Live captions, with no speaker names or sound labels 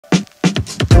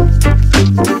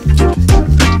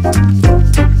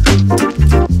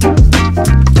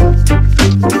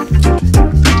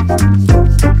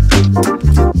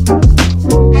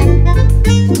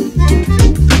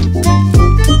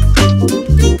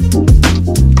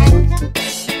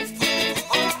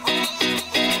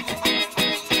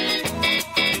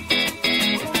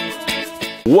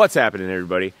What's happening,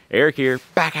 everybody? Eric here,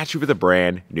 back at you with a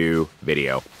brand new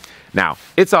video. Now,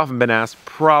 it's often been asked,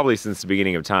 probably since the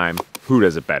beginning of time, who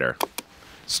does it better?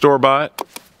 Store-bought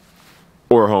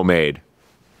or homemade?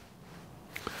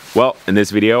 Well, in this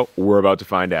video, we're about to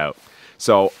find out.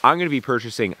 So I'm going to be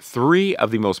purchasing 3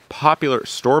 of the most popular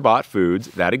store-bought foods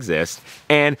that exist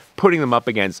and putting them up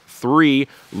against 3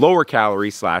 lower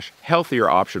calorie / healthier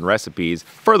option recipes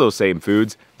for those same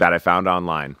foods that I found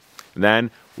online. And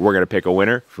then we're going to pick a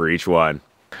winner for each one.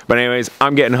 But anyways,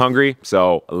 I'm getting hungry,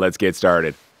 so let's get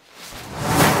started.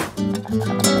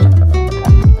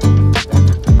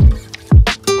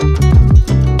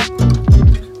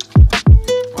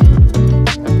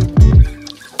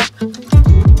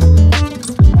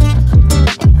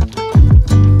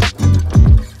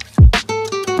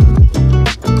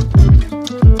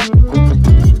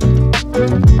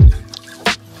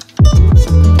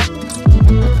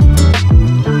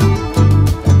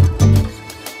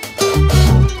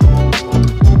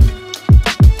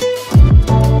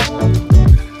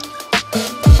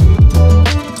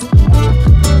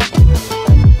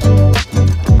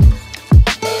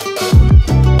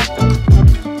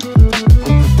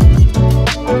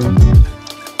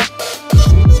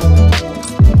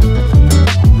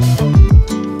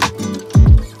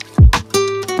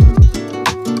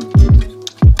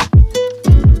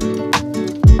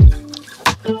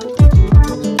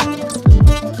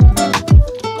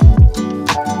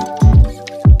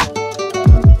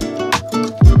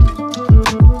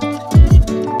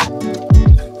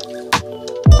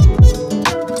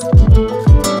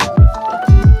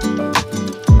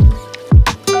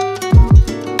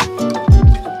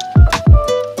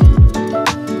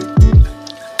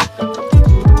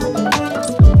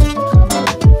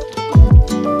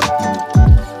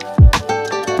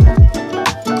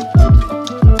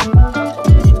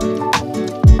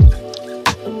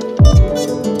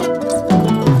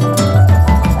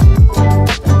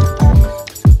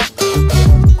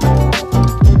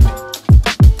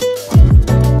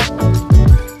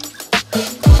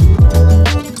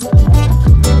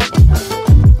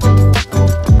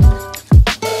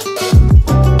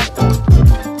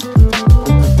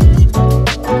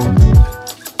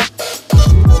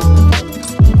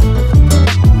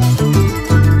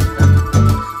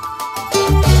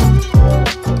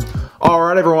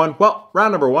 Everyone, well,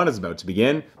 round number 1 is about to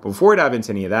begin, but before we dive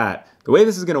into any of that, the way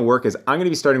this is going to work is I'm going to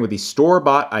be starting with the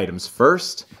store-bought items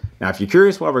first. Now, if you're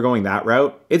curious why we're going that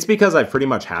route, it's because I've pretty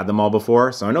much had them all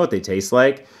before, so I know what they taste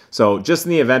like. So just in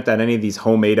the event that any of these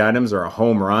homemade items are a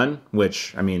home run,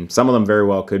 which, I mean, some of them very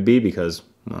well could be because,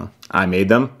 well, I made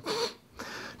them.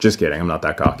 Just kidding, I'm not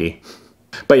that cocky.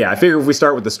 But yeah, I figure if we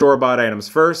start with the store-bought items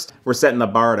first, we're setting the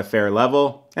bar at a fair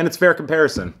level, and it's fair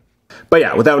comparison. But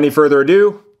yeah, without any further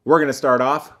ado, we're going to start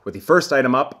off with the first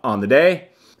item up on the day.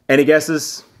 Any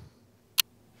guesses?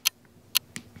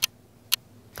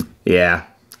 Yeah,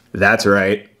 that's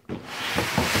right.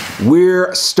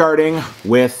 We're starting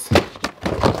with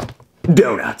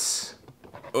donuts.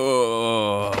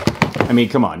 I mean,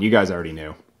 come on, you guys already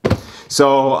knew.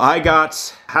 So I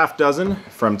got half dozen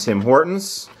from Tim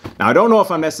Hortons. Now, I don't know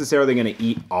if I'm necessarily going to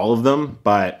eat all of them,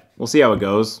 but we'll see how it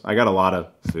goes. I got a lot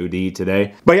of food to eat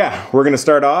today. But yeah, we're going to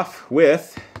start off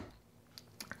with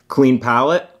clean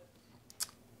palate,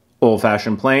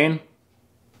 old-fashioned plain.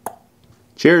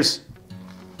 Cheers.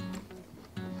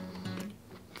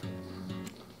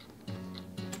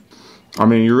 I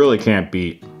mean, you really can't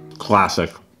beat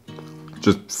classic,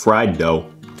 just fried dough.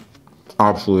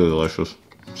 Absolutely delicious.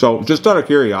 So just out of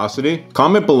curiosity,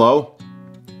 comment below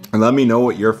and let me know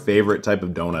what your favorite type of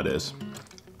donut is.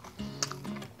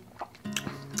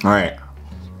 All right,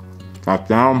 back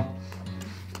down.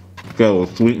 Get a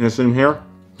little sweetness in here.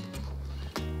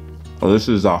 Oh, this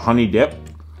is a honey dip.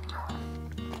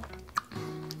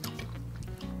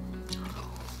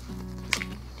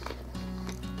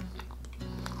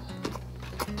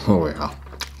 Oh yeah.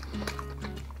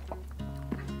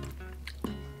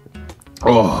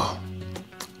 Oh.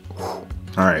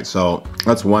 All right, so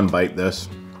let's one bite this.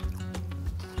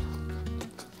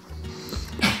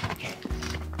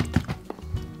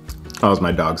 That was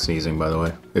my dog sneezing, by the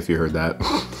way, if you heard that.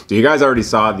 So you guys already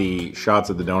saw the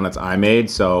shots of the donuts I made,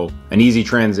 so an easy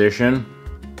transition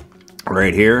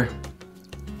right here.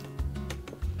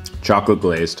 Chocolate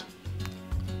glazed.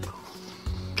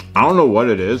 I don't know what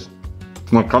it is.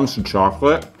 when it comes to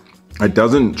chocolate, it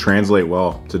doesn't translate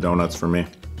well to donuts for me.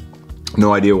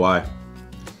 No idea why.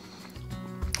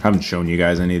 Haven't shown you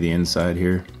guys any of the inside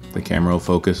here. The camera will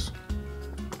focus.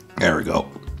 There we go.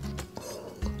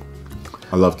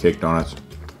 I love cake donuts.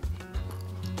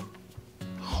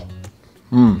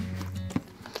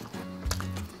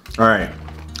 All right,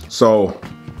 so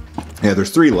yeah, there's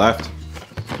 3 left.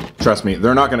 Trust me,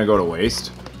 they're not gonna go to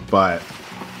waste, but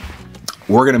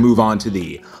we're gonna move on to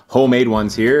the homemade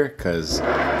ones here because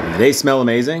they smell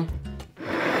amazing.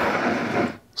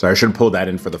 Sorry, I should have pulled that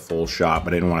in for the full shot,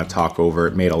 but I didn't want to talk over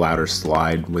it. Made a louder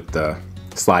slide with the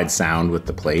slide sound with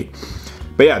the plate.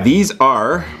 But yeah, these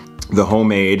are the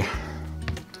homemade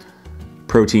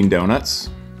protein donuts.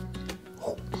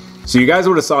 So you guys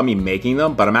would have saw me making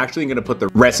them, but I'm actually gonna put the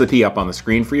recipe up on the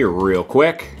screen for you real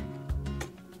quick,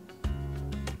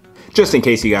 just in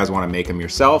case you guys wanna make them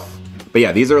yourself. But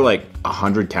yeah, these are like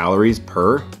 100 calories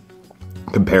per,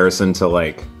 comparison to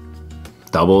like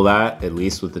double that, at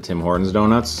least with the Tim Hortons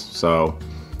donuts. So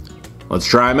let's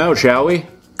try them out, shall we?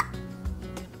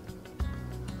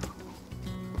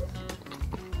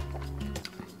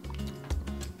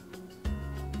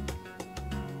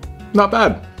 Not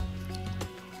bad.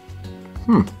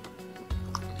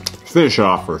 Finish it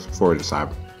off first before we decide.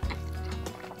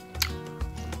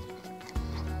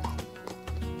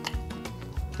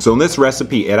 So in this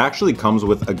recipe, it actually comes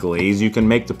with a glaze you can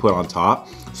make to put on top.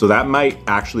 So that might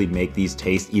actually make these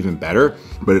taste even better,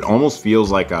 but it almost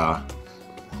feels like a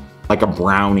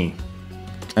brownie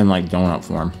in like donut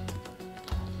form.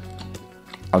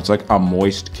 It's like a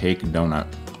moist cake donut.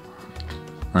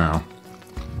 I don't know.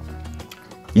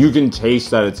 You can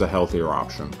taste that it's a healthier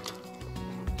option.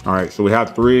 All right, so we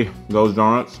have 3 of those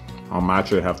donuts. I'll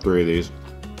match it, have 3 of these.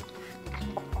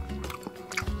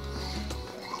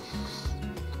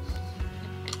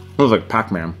 Smells like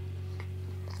Pac-Man.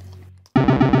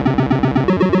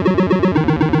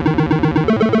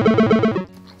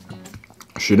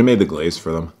 Should have made the glaze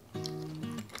for them.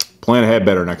 Plan ahead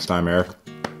better next time, Eric.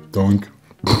 Dunk.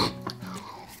 All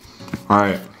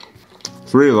right,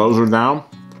 3 of those are down.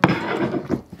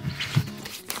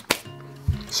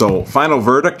 So final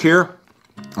verdict here,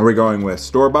 are we going with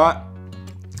store-bought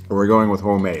or are we going with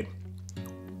homemade?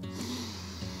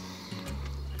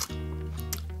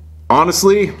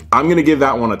 Honestly, I'm gonna give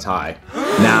that one a tie.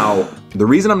 Now, the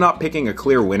reason I'm not picking a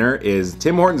clear winner is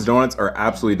Tim Hortons donuts are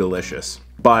absolutely delicious,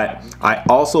 but I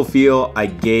also feel I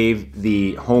gave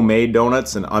the homemade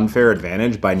donuts an unfair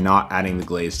advantage by not adding the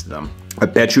glaze to them. I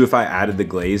bet you if I added the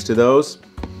glaze to those,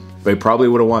 they probably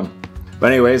would have won.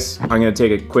 But anyways, I'm gonna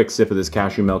take a quick sip of this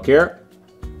cashew milk here.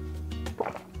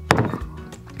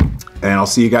 And I'll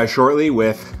see you guys shortly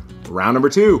with round number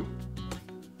 2.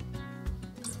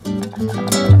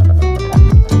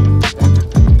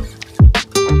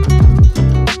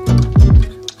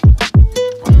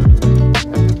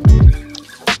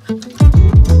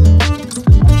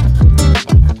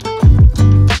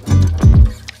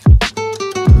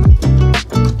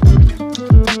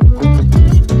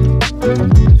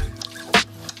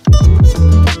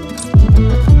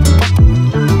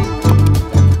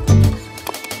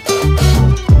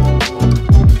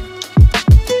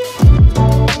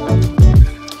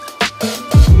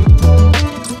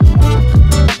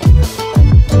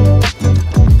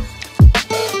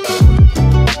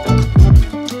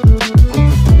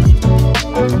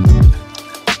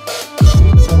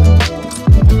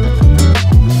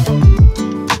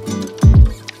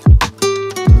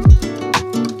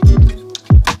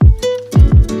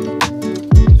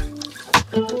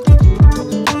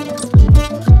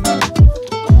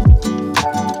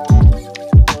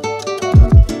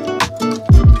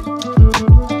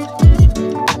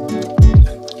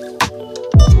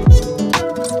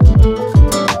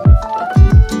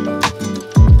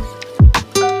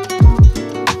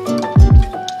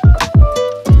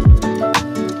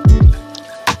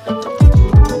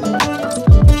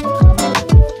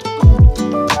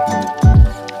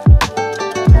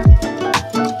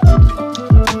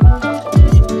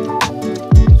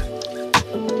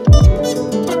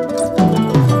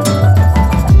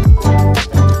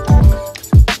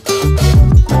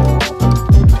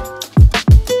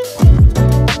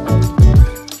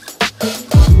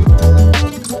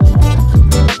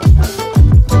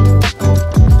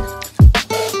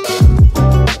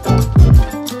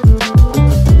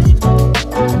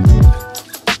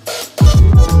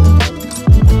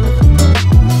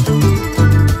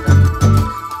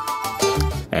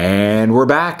 We're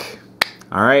back.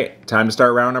 All right, time to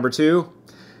start round number 2.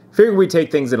 Figured we'd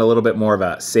take things in a little bit more of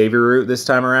a savory route this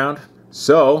time around.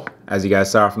 So, as you guys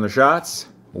saw from the shots,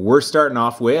 we're starting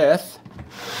off with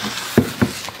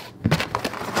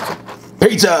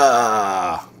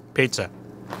Pizza! Pizza.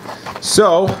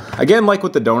 So, again, like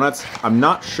with the donuts, I'm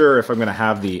not sure if I'm gonna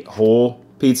have the whole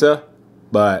pizza,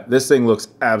 but this thing looks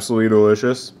absolutely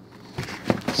delicious.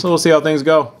 So we'll see how things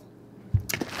go.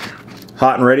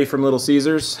 Hot and ready from Little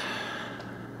Caesars.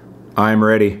 I'm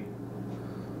ready.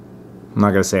 I'm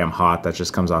not gonna say I'm hot, that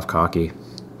just comes off cocky.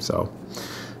 So,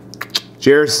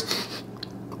 cheers.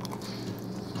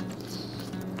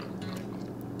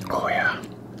 Oh yeah.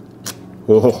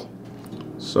 Whoa,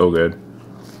 so good.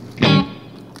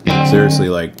 Seriously,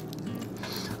 like,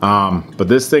 but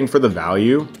this thing for the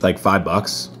value, like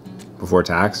 $5 before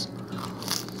tax,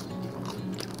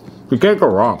 you can't go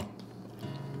wrong.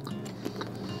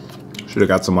 Should have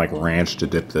got some like ranch to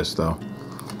dip this though.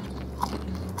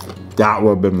 That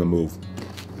would have been the move.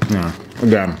 Yeah,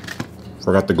 again,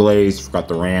 forgot the glaze, forgot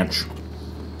the ranch.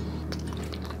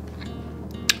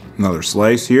 Another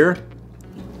slice here,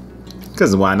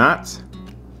 because why not?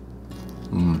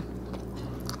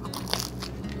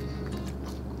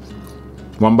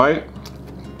 One bite?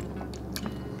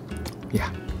 Yeah,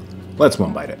 let's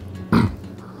one bite it.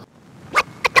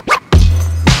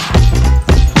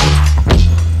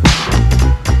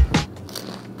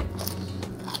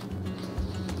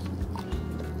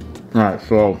 Alright,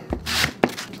 so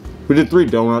we did 3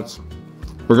 donuts.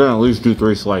 We're gonna at least do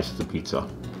 3 slices of pizza.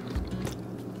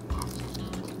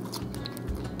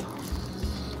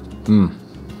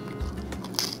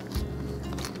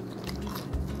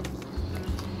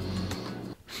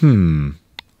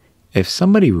 If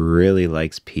somebody really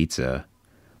likes pizza,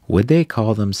 would they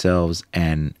call themselves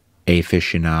an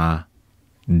aficionado?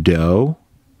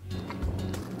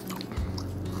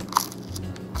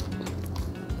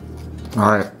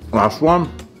 Alright, last one.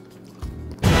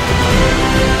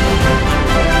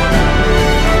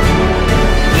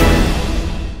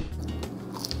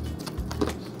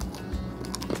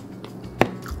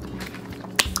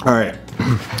 Alright,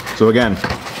 so again,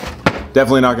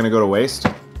 definitely not going to go to waste,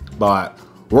 but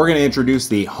we're going to introduce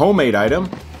the homemade item,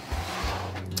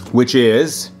 which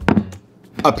is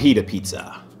a pita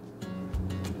pizza.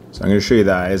 So I'm going to show you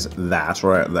guys that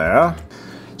right there.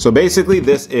 So basically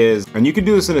this is, and you can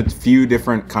do this in a few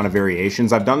different kind of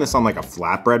variations. I've done this on like a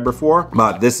flatbread before,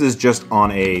 but this is just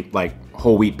on a like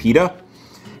whole wheat pita.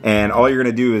 And all you're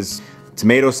gonna do is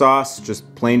tomato sauce,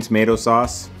 just plain tomato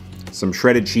sauce, some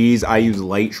shredded cheese. I use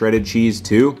light shredded cheese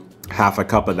too. Half a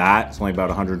cup of that, it's only about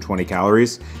 120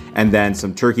 calories. And then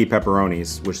some turkey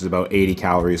pepperonis, which is about 80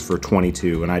 calories for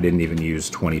 22. And I didn't even use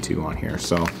 22 on here.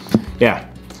 So yeah,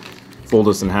 fold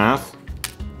this in half.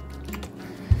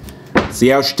 See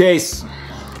how she tastes.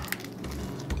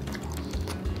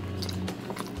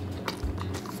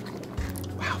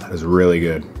 Wow, that is really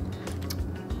good.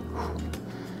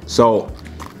 So,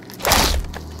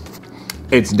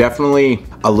 it's definitely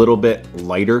a little bit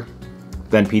lighter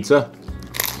than pizza.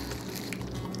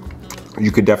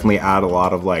 You could definitely add a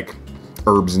lot of like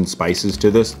herbs and spices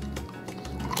to this.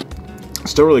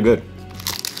 Still really good.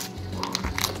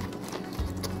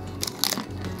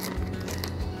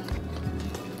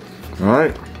 All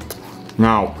right,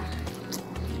 now,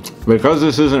 because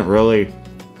this isn't really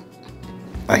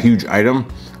a huge item,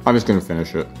 I'm just gonna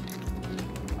finish it.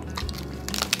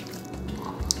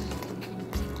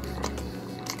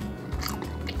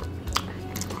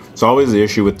 It's always the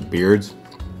issue with the beards,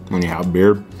 when you have a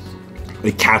beard,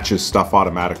 it catches stuff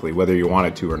automatically, whether you want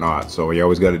it to or not. So you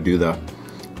always gotta do the,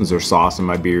 is there sauce in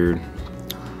my beard?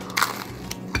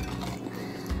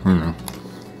 I don't know.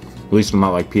 At least I'm not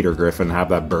like Peter Griffin, have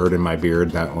that bird in my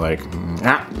beard that like,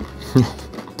 ah.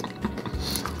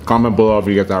 Comment below if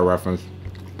you get that reference.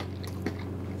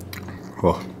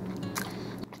 Oh.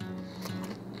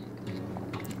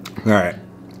 All right,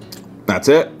 that's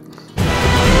it.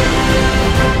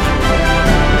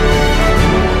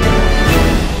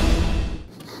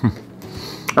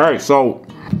 All right, so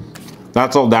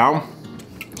that's all down.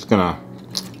 Just gonna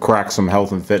crack some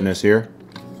health and fitness here.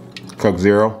 Coke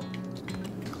Zero.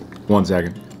 1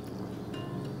 second.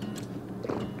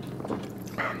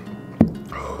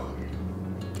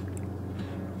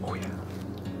 Oh yeah.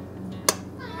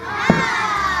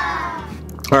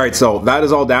 All right, so that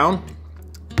is all down.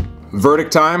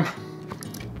 Verdict time.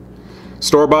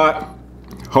 Store-bought,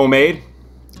 homemade,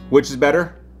 which is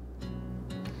better?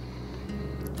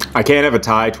 I can't have a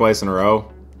tie twice in a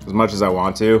row, as much as I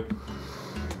want to.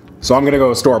 So I'm gonna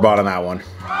go store-bought on that one.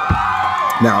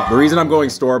 Now, the reason I'm going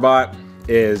store-bought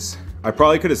is I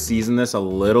probably could have seasoned this a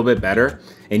little bit better.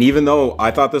 And even though I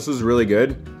thought this was really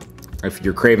good, if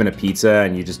you're craving a pizza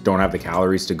and you just don't have the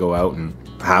calories to go out and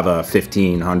have a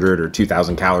 1,500 or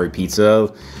 2,000 calorie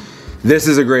pizza, this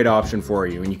is a great option for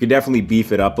you. And you can definitely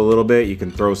beef it up a little bit. You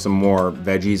can throw some more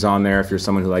veggies on there if you're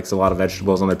someone who likes a lot of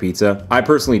vegetables on their pizza. I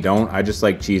personally don't. I just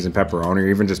like cheese and pepperoni, or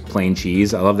even just plain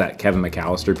cheese. I love that Kevin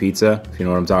McAllister pizza, if you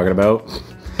know what I'm talking about.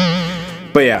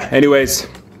 But yeah, anyways,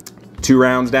 2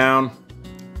 rounds down,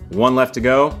 1 left to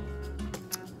go.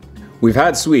 We've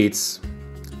had sweets,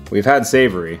 we've had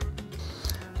savory.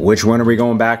 Which one are we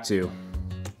going back to?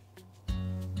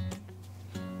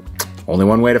 Only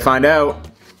one way to find out.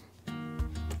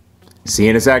 See you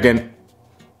in a second.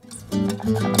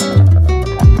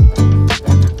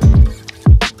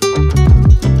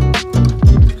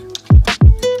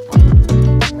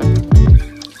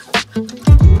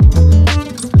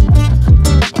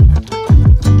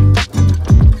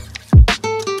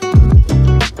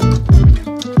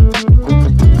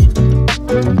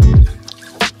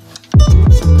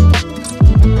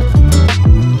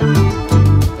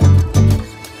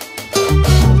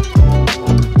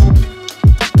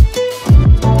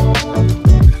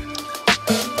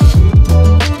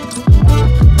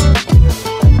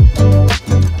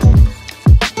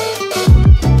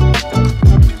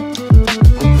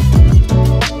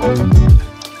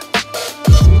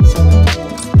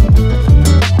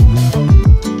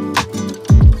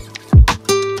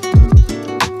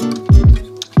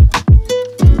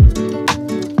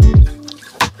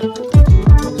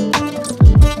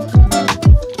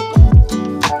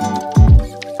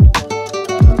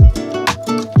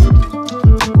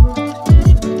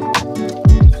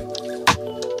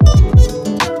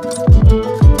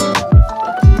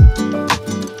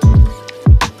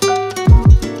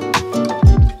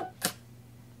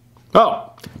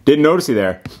 Oh, didn't notice you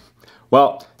there.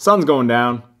 Well, sun's going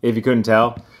down, if you couldn't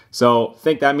tell. So I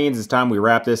think that means it's time we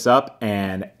wrap this up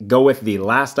and go with the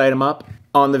last item up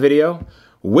on the video,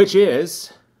 which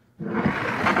is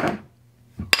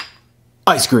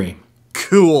ice cream.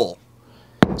 Cool.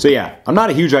 So yeah, I'm not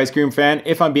a huge ice cream fan,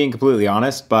 if I'm being completely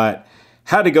honest, but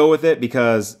had to go with it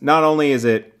because not only is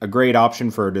it a great option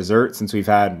for a dessert, since we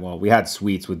had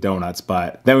sweets with donuts,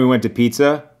 but then we went to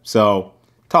pizza. So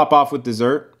top off with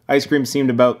dessert. Ice cream seemed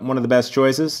about one of the best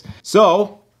choices.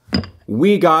 So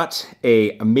we got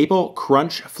a maple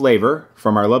crunch flavor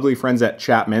from our lovely friends at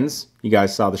Chapman's. You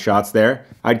guys saw the shots there.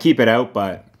 I'd keep it out,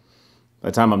 but by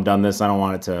the time I'm done this, I don't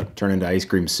want it to turn into ice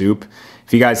cream soup.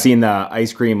 If you guys seen the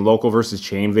ice cream local versus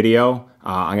chain video,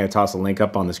 I'm gonna toss a link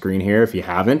up on the screen here if you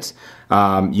haven't.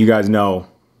 You guys know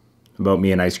about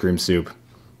me and ice cream soup.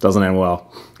 Doesn't end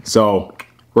well. So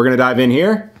we're gonna dive in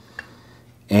here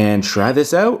and try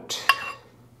this out.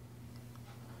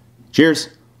 Cheers.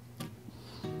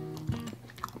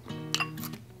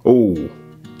 Oh.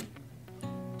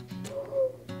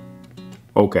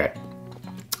 Okay.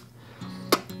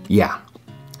 Yeah.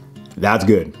 That's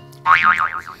good.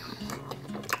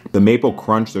 The maple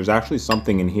crunch, there's actually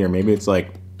something in here. Maybe it's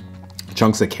like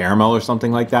chunks of caramel or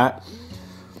something like that.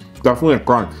 Definitely a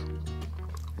crunch.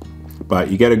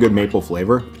 But you get a good maple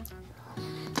flavor.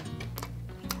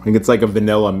 I think it's like a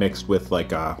vanilla mixed with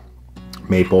like a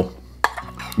maple.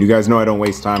 You guys know I don't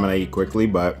waste time and I eat quickly,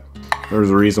 but there's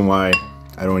a reason why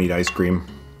I don't eat ice cream.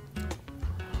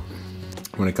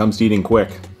 When it comes to eating quick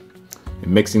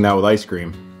and mixing that with ice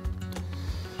cream,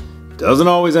 doesn't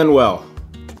always end well.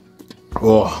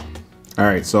 Oh, all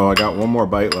right, so I got one more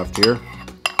bite left here.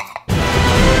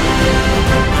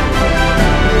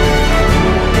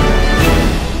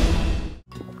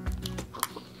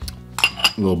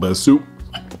 A little bit of soup.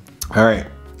 All right,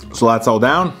 so that's all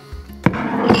down.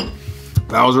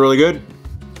 That was really good.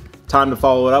 Time to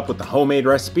follow it up with the homemade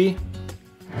recipe.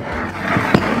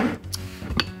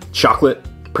 Chocolate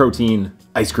protein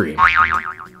ice cream.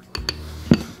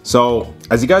 So,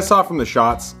 as you guys saw from the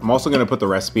shots, I'm also gonna put the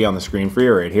recipe on the screen for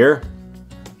you right here,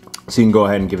 so you can go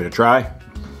ahead and give it a try.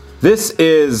 This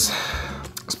is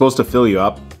supposed to fill you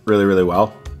up really, really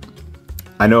well.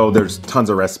 I know there's tons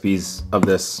of recipes of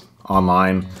this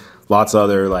online. Lots of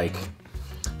other like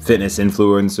fitness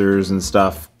influencers and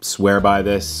stuff swear by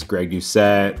this. Greg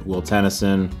Doucette, Will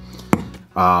Tennyson.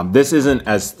 This isn't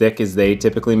as thick as they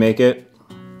typically make it.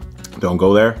 Don't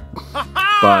go there.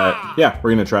 But yeah,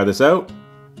 we're gonna try this out.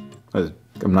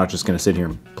 I'm not just gonna sit here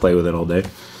and play with it all day.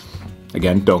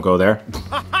 Again, don't go there.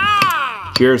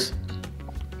 Cheers.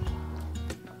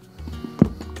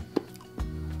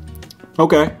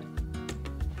 Okay.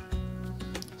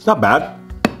 It's not bad.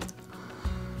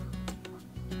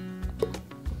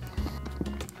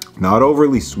 Not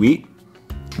overly sweet.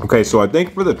 Okay, so I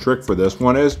think for the trick for this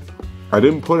one is I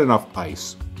didn't put enough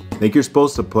ice. I think you're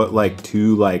supposed to put like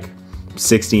 2 like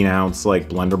 16-ounce like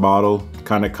blender bottle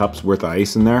kind of cups worth of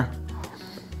ice in there.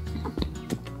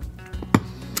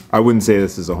 I wouldn't say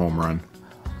this is a home run.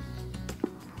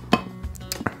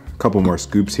 couple more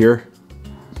scoops here.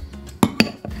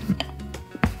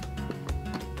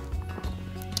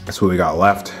 That's what we got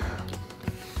left.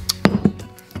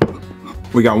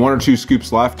 We got 1 or 2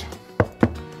 scoops left. I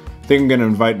think I'm gonna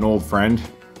invite an old friend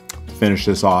to finish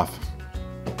this off.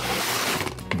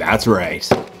 That's right.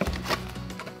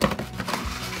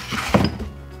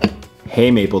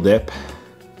 Hey, maple dip.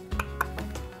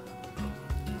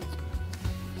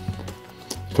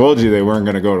 Told you they weren't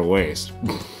gonna go to waste.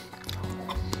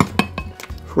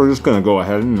 So we're just gonna go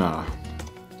ahead and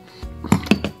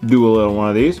do a little one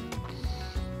of these.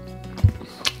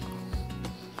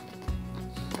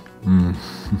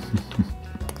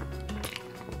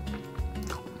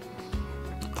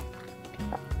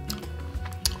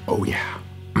 Oh yeah.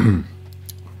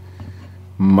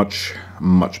 Much,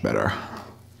 much better.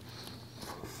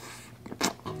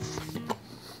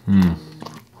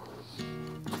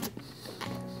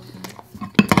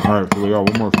 All right, so we got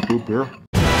one more scoop here.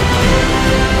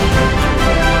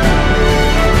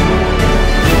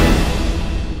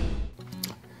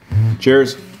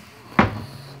 Cheers.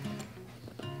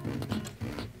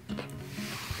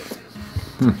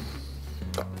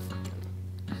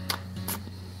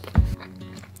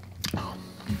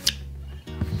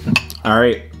 All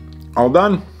right, all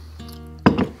done.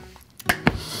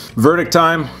 Verdict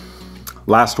time.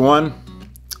 Last one.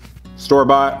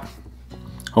 Store-bought,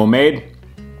 homemade.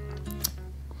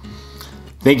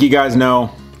 I think you guys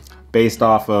know, based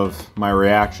off of my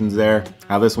reactions there,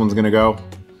 how this one's gonna go.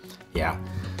 Yeah,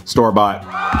 store-bought.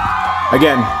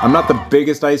 Again, I'm not the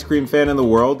biggest ice cream fan in the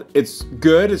world. It's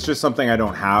good, it's just something I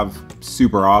don't have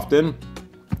super often.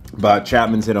 But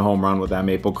Chapman's hit a home run with that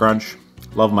maple crunch.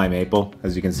 Love my maple.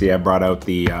 As you can see, I brought out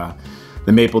the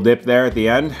maple dip there at the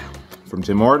end from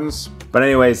Tim Hortons. But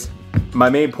anyways, my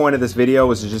main point of this video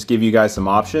was to just give you guys some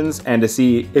options and to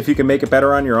see if you can make it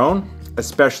better on your own,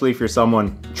 especially if you're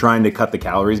someone trying to cut the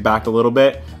calories back a little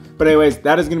bit. But anyways,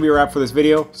 that is gonna be a wrap for this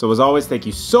video. So as always, thank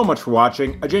you so much for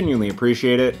watching. I genuinely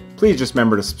appreciate it. Please just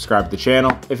remember to subscribe to the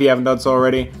channel if you haven't done so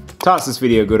already. Toss this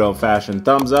video a good old-fashioned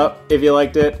thumbs up if you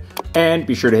liked it. And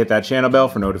be sure to hit that channel bell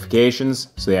for notifications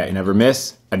so that you never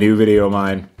miss a new video of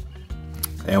mine.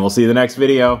 And we'll see you in the next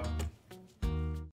video.